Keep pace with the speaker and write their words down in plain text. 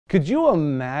Could you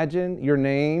imagine your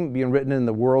name being written in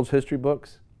the world's history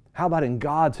books? How about in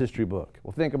God's history book?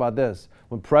 Well, think about this.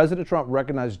 When President Trump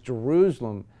recognized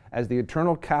Jerusalem as the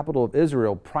eternal capital of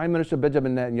Israel, Prime Minister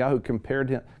Benjamin Netanyahu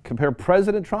compared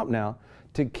President Trump now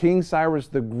to King Cyrus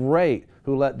the Great,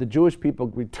 who let the Jewish people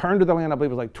return to the land, I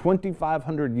believe it was like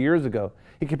 2,500 years ago.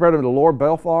 He compared him to Lord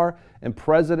Balfour and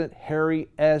President Harry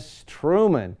S.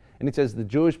 Truman. And he says the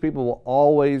Jewish people will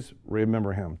always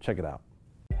remember him. Check it out.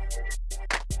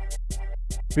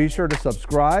 Be sure to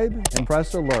subscribe and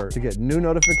press alert to get new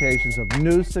notifications of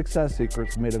new success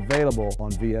secrets made available on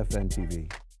VFN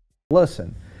TV.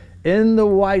 Listen, in the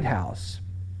White House,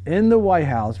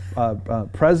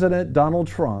 President Donald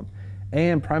Trump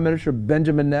and Prime Minister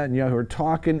Benjamin Netanyahu are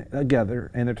talking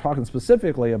together, and they're talking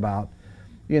specifically about,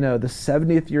 the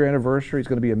 70th year anniversary is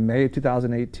going to be in May of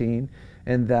 2018,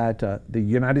 and that the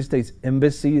United States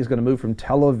Embassy is going to move from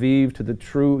Tel Aviv to the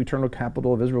true eternal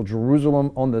capital of Israel,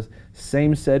 Jerusalem, on the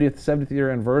same 70th year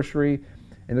anniversary.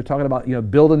 And they're talking about,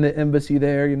 building the embassy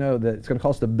there, that it's going to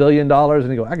cost $1 billion. And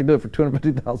they go, I can do it for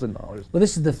 $250,000. Well,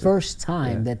 this is the first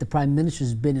time that the Prime Minister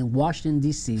has been in Washington,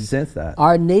 D.C. Since that.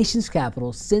 Our nation's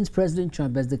capital, since President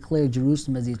Trump has declared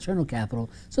Jerusalem as the eternal capital.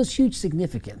 So it's huge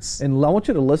significance. And I want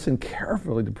you to listen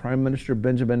carefully to Prime Minister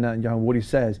Benjamin Netanyahu, what he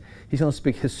says. He's going to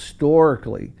speak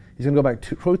historically. He's going to go back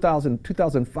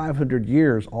 2,500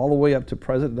 years, all the way up to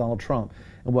President Donald Trump,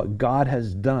 and what God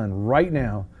has done right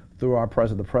now through our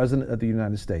president, the President of the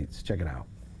United States. Check it out.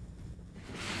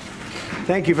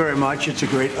 Thank you very much. It's a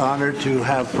great honor to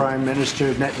have Prime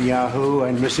Minister Netanyahu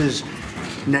and Mrs.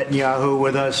 Netanyahu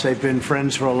with us. They've been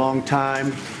friends for a long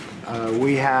time.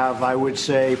 We have, I would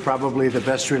say, probably the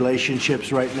best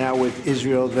relationships right now with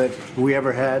Israel that we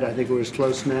ever had. I think we're as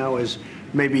close now as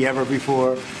maybe ever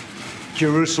before.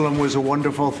 Jerusalem was a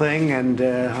wonderful thing, and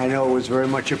I know it was very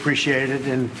much appreciated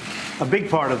in a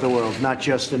big part of the world, not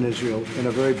just in Israel, in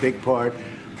a very big part.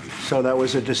 So that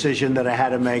was a decision that I had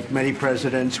to make. Many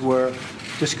presidents were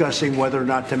discussing whether or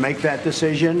not to make that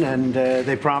decision, and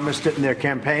they promised it in their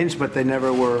campaigns, but they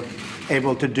never were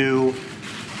able to do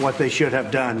what they should have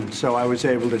done. So I was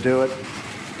able to do it,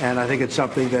 and I think it's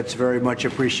something that's very much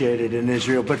appreciated in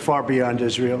Israel, but far beyond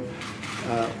Israel.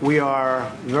 We are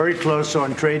very close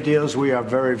on trade deals. We are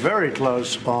very, very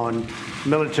close on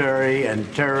military and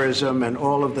terrorism and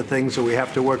all of the things that we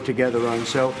have to work together on.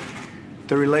 So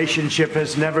the relationship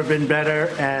has never been better.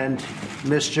 And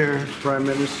Mr. Prime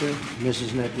Minister,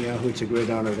 Mrs. Netanyahu, it's a great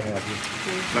honor to have you.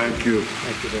 Thank you.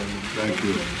 Thank you very much. Thank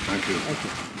you. Thank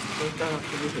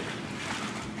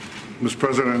you. Mr.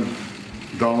 President,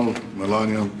 Donald,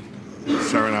 Melania,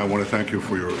 Sarah and I want to thank you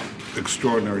for your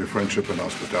extraordinary friendship and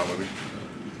hospitality.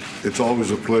 It's always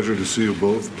a pleasure to see you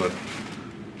both, but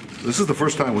this is the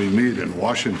first time we meet in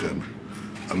Washington,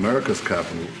 America's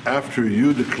capital, after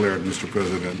you declared, Mr.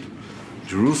 President,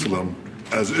 Jerusalem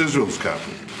as Israel's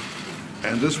capital.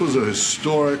 And this was a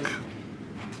historic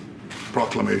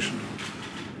proclamation,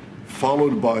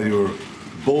 followed by your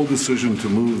bold decision to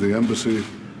move the embassy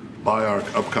by our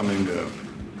upcoming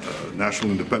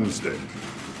National Independence Day.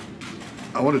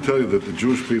 I want to tell you that the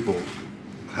Jewish people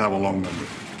have a long memory.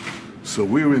 So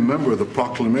we remember the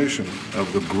proclamation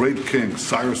of the great king,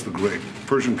 Cyrus the Great,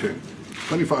 Persian king,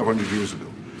 2,500 years ago.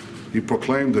 He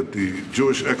proclaimed that the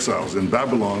Jewish exiles in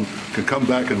Babylon can come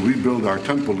back and rebuild our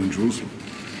temple in Jerusalem.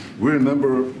 We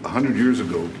remember 100 years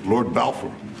ago, Lord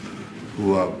Balfour,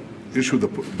 who issued the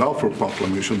Balfour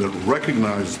Proclamation that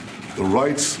recognized the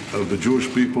rights of the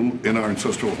Jewish people in our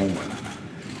ancestral homeland.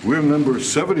 We remember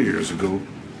 70 years ago,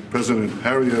 President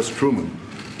Harry S. Truman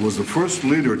was the first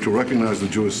leader to recognize the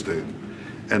Jewish state.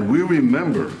 And we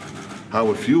remember how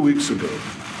a few weeks ago,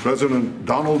 President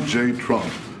Donald J.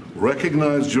 Trump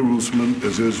recognized Jerusalem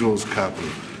as Israel's capital.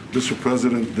 Mr.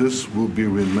 President, this will be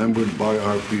remembered by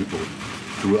our people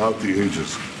throughout the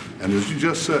ages. And as you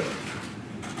just said,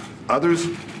 others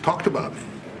talked about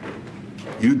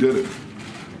it. You did it.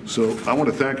 So I want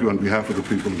to thank you on behalf of the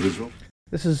people of Israel.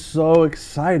 This is so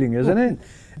exciting, isn't it?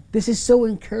 This is so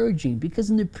encouraging because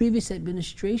in the previous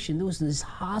administration, there was this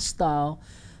hostile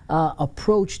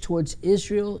approach towards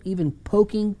Israel, even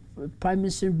poking Prime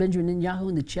Minister Benjamin Netanyahu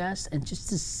in the chest, and just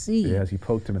to see. Yes, he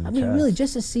poked him in the chest. I mean, really,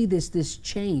 just to see this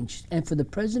change, and for the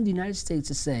President of the United States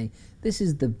to say, this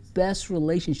is the best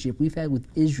relationship we've had with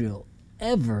Israel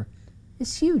ever,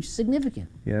 is huge, significant.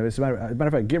 Yeah, as a matter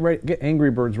of fact, get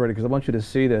Angry Birds ready, because I want you to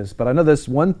see this. But I know this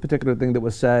one particular thing that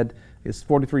was said is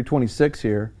 4326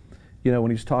 here.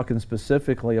 When he's talking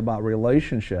specifically about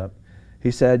relationship, he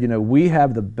said, we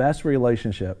have the best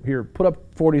relationship. Here, put up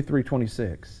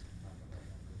 4326.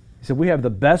 He said, we have the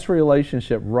best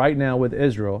relationship right now with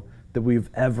Israel that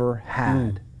we've ever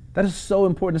had. That is so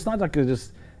important. It's not like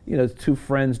just two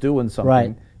friends doing something.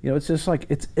 Right. It's just like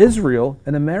it's Israel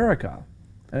and America.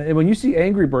 And when you see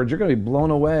Angry Birds, you're going to be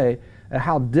blown away at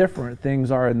how different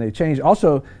things are and they change.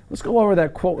 Also, let's go over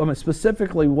that quote. I mean,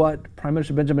 specifically what Prime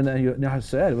Minister Benjamin Netanyahu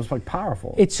said. It was like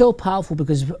powerful. It's so powerful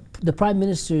because the Prime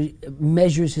Minister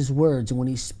measures his words, and when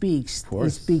he speaks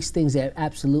things that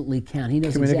absolutely count. He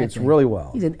knows communicates exactly. really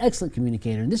well. He's an excellent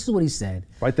communicator, and this is what he said.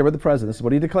 Right there with the president. This is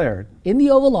what he declared. In the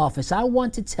Oval Office, I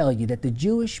want to tell you that the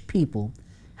Jewish people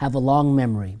have a long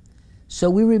memory. So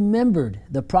we remembered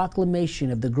the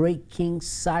proclamation of the great King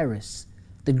Cyrus,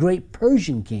 the great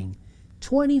Persian king,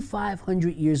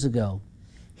 2,500 years ago.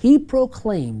 He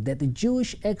proclaimed that the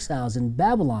Jewish exiles in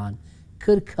Babylon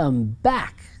could come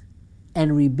back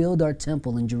and rebuild our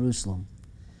temple in Jerusalem.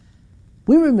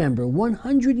 We remember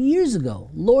 100 years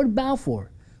ago, Lord Balfour,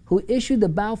 who issued the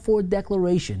Balfour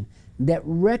Declaration that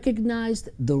recognized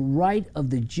the right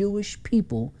of the Jewish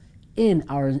people in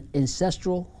our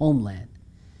ancestral homeland.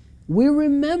 We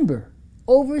remember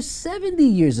over 70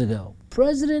 years ago,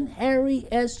 President Harry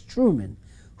S. Truman,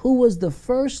 who was the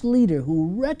first leader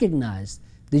who recognized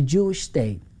the Jewish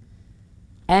state.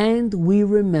 And we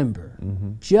remember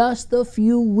just a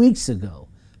few weeks ago,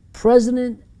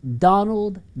 President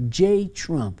Donald J.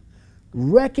 Trump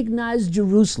recognized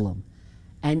Jerusalem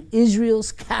and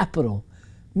Israel's capital.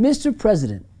 Mr.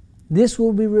 President, this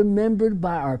will be remembered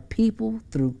by our people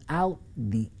throughout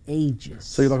the ages.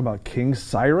 So you're talking about King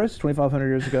Cyrus 2,500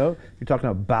 years ago. You're talking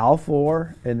about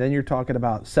Balfour, and then you're talking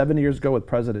about 70 years ago with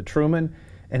President Truman.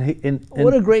 And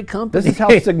what a great company. This is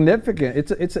how significant.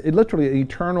 It's literally an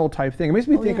eternal type thing. It makes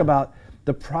me think about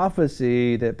the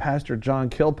prophecy that Pastor John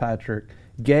Kilpatrick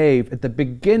gave at the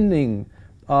beginning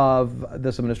of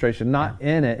this administration, not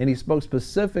in it. And he spoke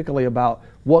specifically about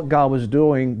what God was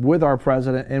doing with our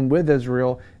president and with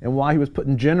Israel, and why he was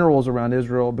putting generals around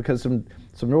Israel, because some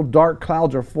real dark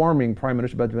clouds are forming, Prime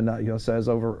Minister Benjamin Netanyahu says,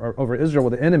 over Israel,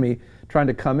 with the enemy trying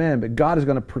to come in. But God is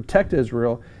going to protect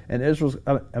Israel, and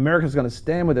America is going to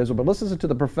stand with Israel. But let's listen to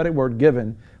the prophetic word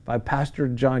given by Pastor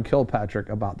John Kilpatrick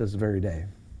about this very day.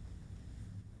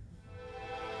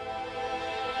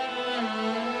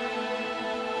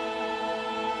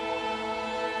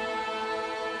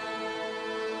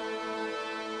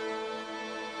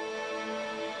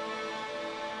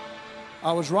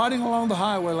 I was riding along the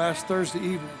highway last Thursday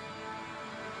evening.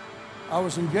 I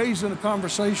was engaged in a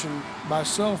conversation by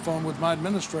cell phone with my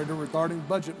administrator regarding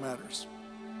budget matters.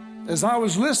 As I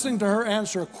was listening to her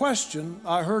answer a question,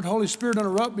 I heard Holy Spirit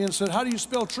interrupt me and said, "How do you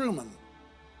spell Truman?"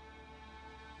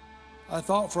 I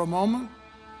thought for a moment,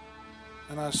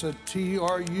 and I said,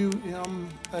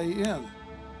 T-R-U-M-A-N.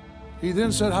 He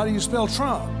then said, "How do you spell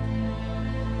Trump?"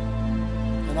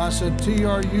 And I said,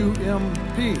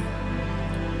 T-R-U-M-P.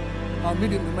 I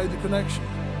immediately made the connection.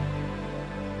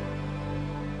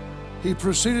 He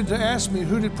proceeded to ask me,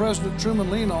 who did President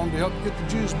Truman lean on to help get the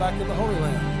Jews back in the Holy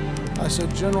Land? I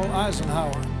said, General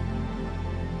Eisenhower.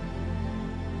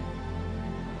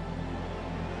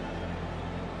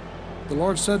 The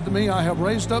Lord said to me, I have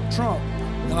raised up Trump,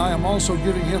 and I am also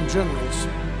giving him generals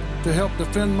to help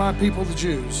defend my people, the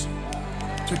Jews,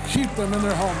 to keep them in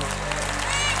their homeland.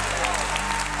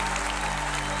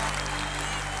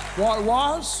 What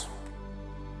was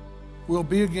will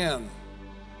be again.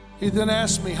 He then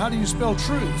asked me, how do you spell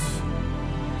truth?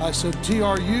 I said,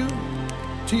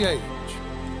 T-R-U-T-H.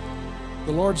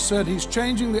 The Lord said he's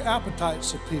changing the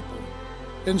appetites of people.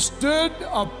 Instead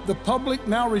of the public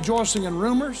now rejoicing in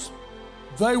rumors,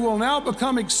 they will now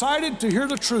become excited to hear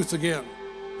the truth again.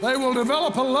 They will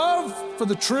develop a love for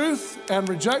the truth and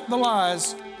reject the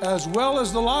lies as well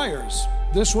as the liars.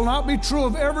 This will not be true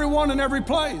of everyone in every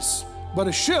place, but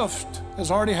a shift has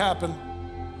already happened.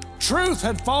 Truth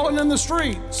had fallen in the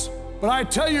streets, but I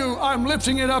tell you, I'm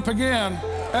lifting it up again,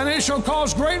 and it shall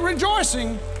cause great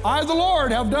rejoicing. I, the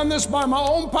Lord, have done this by my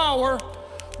own power,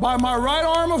 by my right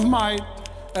arm of might,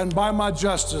 and by my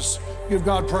justice. Give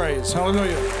God praise.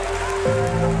 Hallelujah.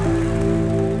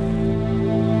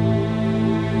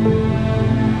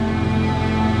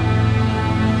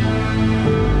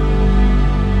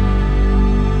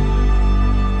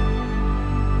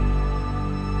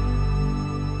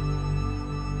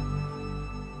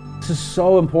 This is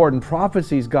so important.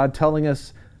 Prophecies, God telling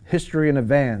us history in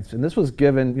advance. And this was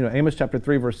given, Amos chapter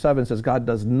 3, verse 7 says God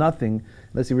does nothing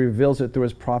unless he reveals it through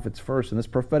his prophets first. And this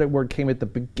prophetic word came at the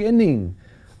beginning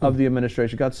of the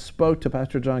administration. God spoke to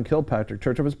Pastor John Kilpatrick,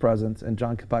 Church of His Presence, and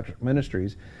John Kilpatrick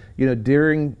Ministries,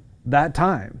 during that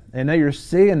time. And now you're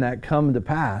seeing that come to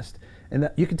pass. And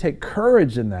that you can take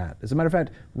courage in that. As a matter of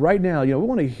fact, right now, we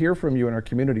want to hear from you in our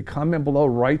community. Comment below,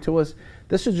 write to us.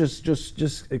 This should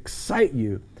just excite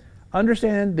you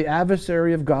understand the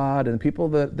adversary of God and people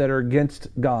that are against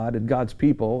God and God's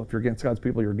people. If you're against God's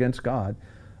people, you're against God.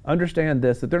 Understand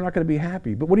this, that they're not going to be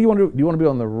happy. But what do you want to do? Do you want to be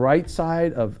on the right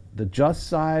side of the just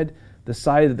side, the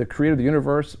side that the creator of the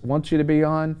universe wants you to be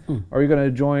on? Or are you going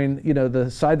to join, the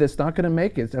side that's not going to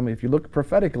make it? I mean, if you look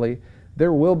prophetically,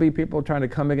 there will be people trying to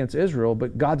come against Israel,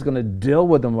 but God's going to deal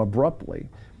with them abruptly.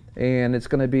 And it's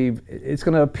going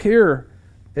to appear,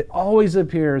 it always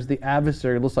appears the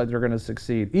adversary looks like they're going to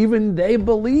succeed. Even they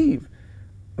believe.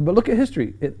 But look at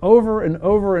history. Over and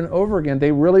over and over again,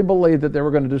 they really believed that they were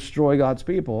going to destroy God's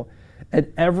people.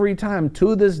 And every time,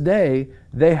 to this day,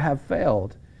 they have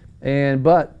failed.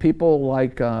 But people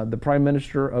like the Prime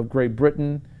Minister of Great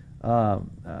Britain,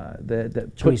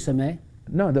 Theresa May?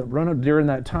 No, during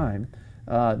that time,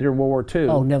 during World War II.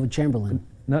 Oh, Neville Chamberlain.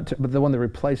 But the one that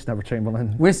replaced Neville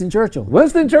Chamberlain. Winston Churchill.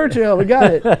 Winston Churchill, we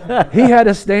got it. He had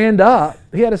to stand up.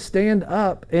 He had to stand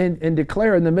up and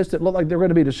declare in the midst that looked like they were going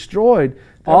to be destroyed.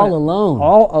 All alone.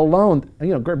 All alone.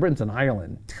 Great Britain's an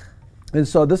island. And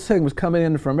so this thing was coming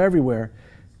in from everywhere.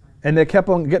 And they kept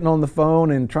on getting on the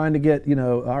phone and trying to get,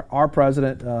 our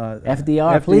president,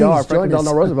 FDR, please Franklin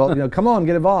Delano Roosevelt, come on,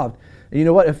 get involved. And you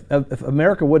know what? If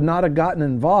America would not have gotten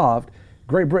involved,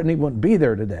 Great Britain wouldn't be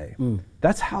there today.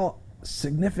 That's how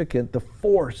significant the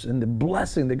force and the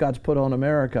blessing that God's put on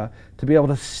America to be able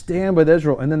to stand with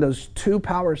Israel, and then those two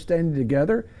powers standing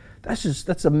together.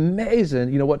 That's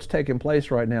amazing, what's taking place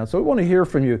right now. So we want to hear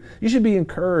from you. You should be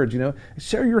encouraged,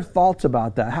 share your thoughts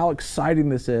about that, how exciting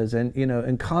this is,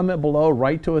 and comment below,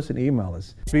 write to us and email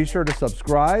us. Be sure to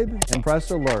subscribe and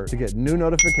press alert to get new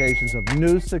notifications of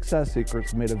new success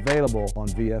secrets made available on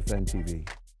VFN TV.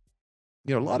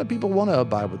 A lot of people want to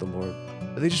abide with the Lord,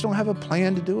 but they just don't have a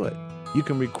plan to do it. You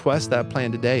can request that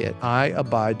plan today at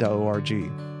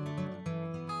iabide.org.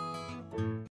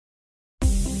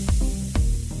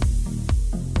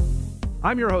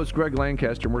 I'm your host, Greg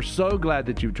Lancaster, and we're so glad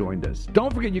that you've joined us.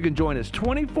 Don't forget you can join us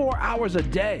 24 hours a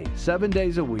day, 7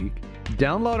 days a week.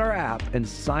 Download our app and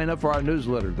sign up for our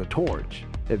newsletter, The Torch,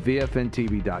 at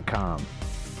vfntv.com.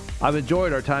 I've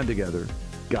enjoyed our time together.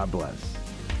 God bless.